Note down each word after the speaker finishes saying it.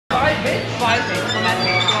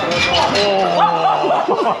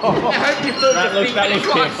hope you feel that looks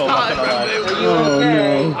painful. No.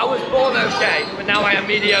 I was born okay, but now I am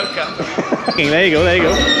mediocre. There you go, there you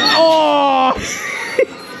go. Oh! I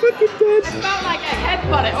felt like I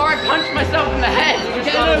headbutted or I punched myself in the head.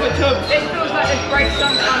 Get over Tubbs. It feels like it breaks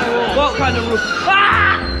some kind of rule. What kind of rule?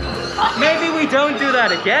 Ah! Maybe we don't do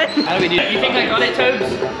that again. How do we do that? You think I got it, Tubbs?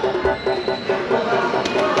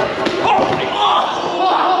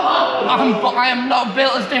 I am not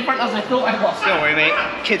built as different as I thought I was. Don't worry, mate.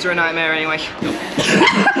 Kids are a nightmare anyway.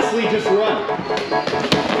 We just run.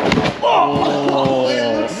 Oh,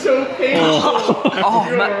 it looks so painful. Oh,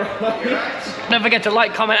 man. Don't forget to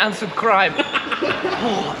like, comment, and subscribe.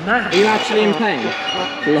 Oh, man. Are you actually in pain?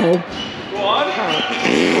 Lol. What?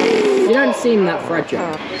 You don't seem that fragile.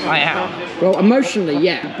 I am. Well, emotionally,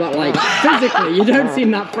 yeah, but like, physically, you don't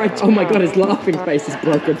seem that fragile. Oh my god, his laughing face is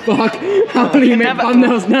broken. Fuck. How will you make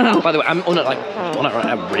thumbnails now? By the way, I'm on it like,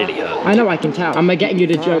 I'm really hurt. I know, I can tell. I'm getting you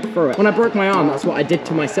to joke through it. When I broke my arm, that's what I did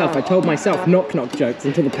to myself. I told myself knock-knock jokes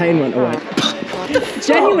until the pain went away.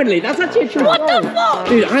 Genuinely, that's actually a true story. What the fuck?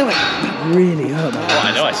 Dude, I like, that really hurt. Oh,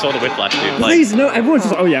 I know, I saw the whiplash, dude. Please, no, everyone's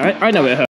just like, oh yeah, I know it hurt.